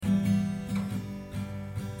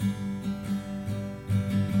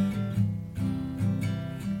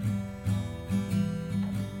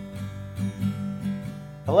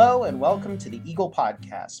Hello and welcome to the Eagle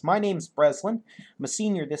Podcast. My name's Breslin. I'm a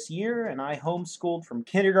senior this year and I homeschooled from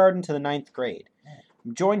kindergarten to the 9th grade.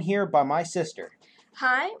 I'm joined here by my sister.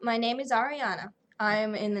 Hi, my name is Ariana.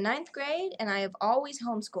 I'm in the 9th grade and I have always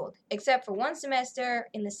homeschooled, except for one semester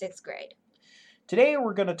in the 6th grade. Today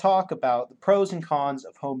we're going to talk about the pros and cons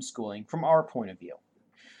of homeschooling from our point of view.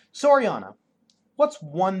 So Ariana, what's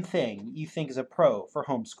one thing you think is a pro for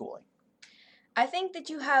homeschooling? I think that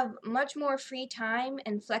you have much more free time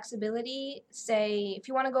and flexibility. Say, if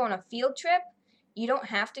you want to go on a field trip, you don't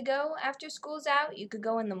have to go after school's out. You could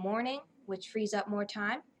go in the morning, which frees up more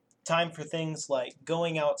time. Time for things like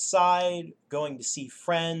going outside, going to see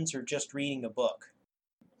friends, or just reading a book.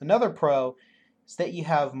 Another pro is that you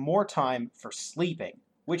have more time for sleeping,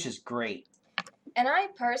 which is great. And I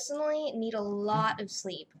personally need a lot of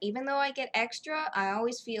sleep. Even though I get extra, I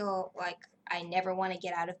always feel like I never want to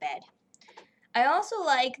get out of bed. I also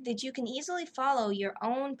like that you can easily follow your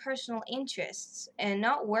own personal interests and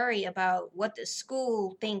not worry about what the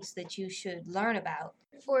school thinks that you should learn about.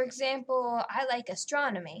 For example, I like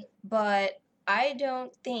astronomy, but I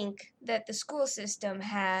don't think that the school system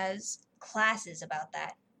has classes about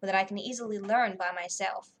that I can easily learn by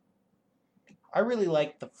myself. I really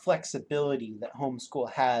like the flexibility that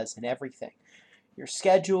homeschool has in everything. Your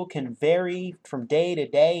schedule can vary from day to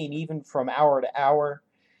day and even from hour to hour.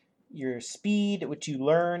 Your speed at which you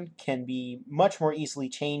learn can be much more easily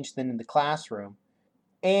changed than in the classroom.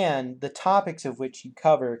 And the topics of which you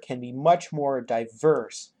cover can be much more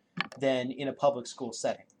diverse than in a public school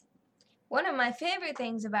setting. One of my favorite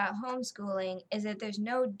things about homeschooling is that there's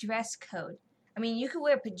no dress code. I mean, you could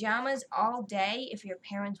wear pajamas all day if your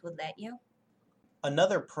parents would let you.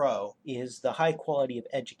 Another pro is the high quality of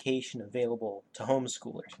education available to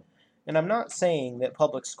homeschoolers. And I'm not saying that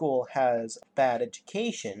public school has bad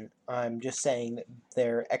education, I'm just saying that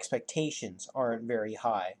their expectations aren't very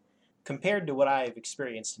high compared to what I've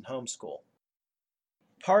experienced in homeschool.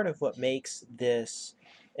 Part of what makes this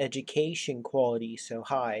education quality so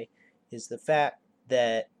high is the fact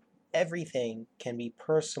that everything can be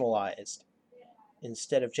personalized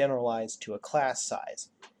instead of generalized to a class size.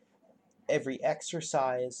 Every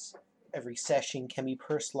exercise, every session can be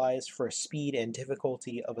personalized for a speed and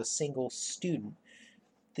difficulty of a single student.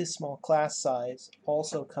 This small class size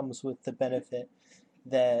also comes with the benefit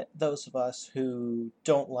that those of us who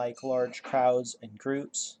don't like large crowds and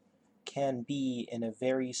groups can be in a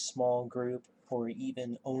very small group or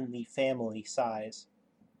even only family size,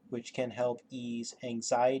 which can help ease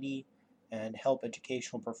anxiety and help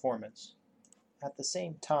educational performance. At the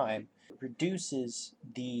same time, it reduces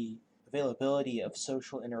the availability of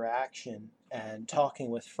social interaction and talking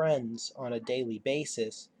with friends on a daily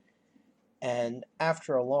basis, and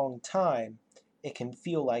after a long time it can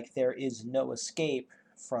feel like there is no escape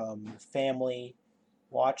from family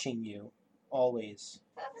watching you always.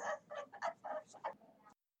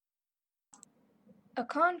 A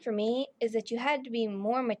con for me is that you had to be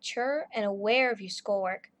more mature and aware of your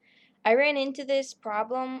schoolwork. I ran into this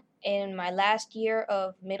problem in my last year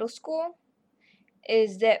of middle school,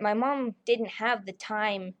 is that my mom didn't have the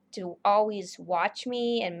time to always watch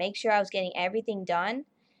me and make sure I was getting everything done.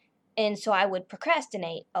 And so I would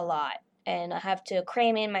procrastinate a lot and I have to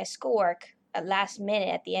cram in my schoolwork at last minute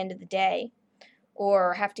at the end of the day,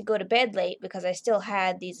 or have to go to bed late because I still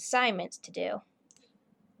had these assignments to do.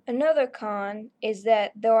 Another con is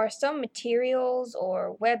that there are some materials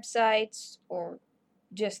or websites or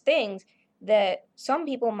just things that some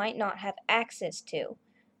people might not have access to.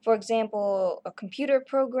 For example, a computer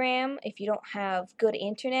program, if you don't have good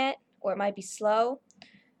internet or it might be slow,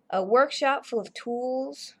 a workshop full of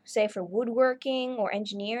tools, say for woodworking or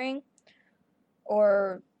engineering,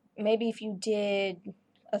 or maybe if you did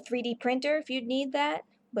a 3D printer, if you'd need that,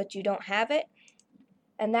 but you don't have it.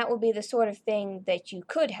 And that would be the sort of thing that you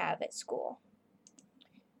could have at school.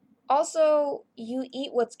 Also, you eat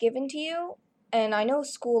what's given to you, and I know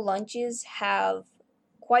school lunches have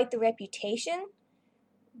quite the reputation,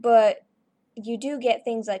 but you do get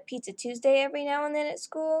things like Pizza Tuesday every now and then at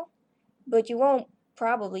school, but you won't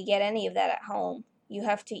probably get any of that at home. You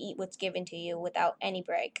have to eat what's given to you without any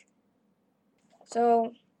break.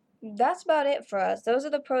 So that's about it for us. Those are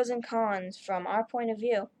the pros and cons from our point of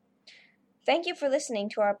view. Thank you for listening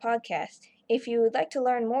to our podcast. If you would like to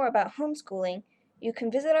learn more about homeschooling, you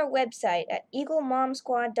can visit our website at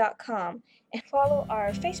eaglemomsquad.com and follow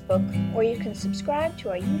our Facebook, or you can subscribe to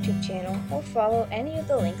our YouTube channel or follow any of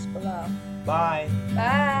the links below. Bye!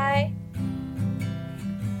 Bye!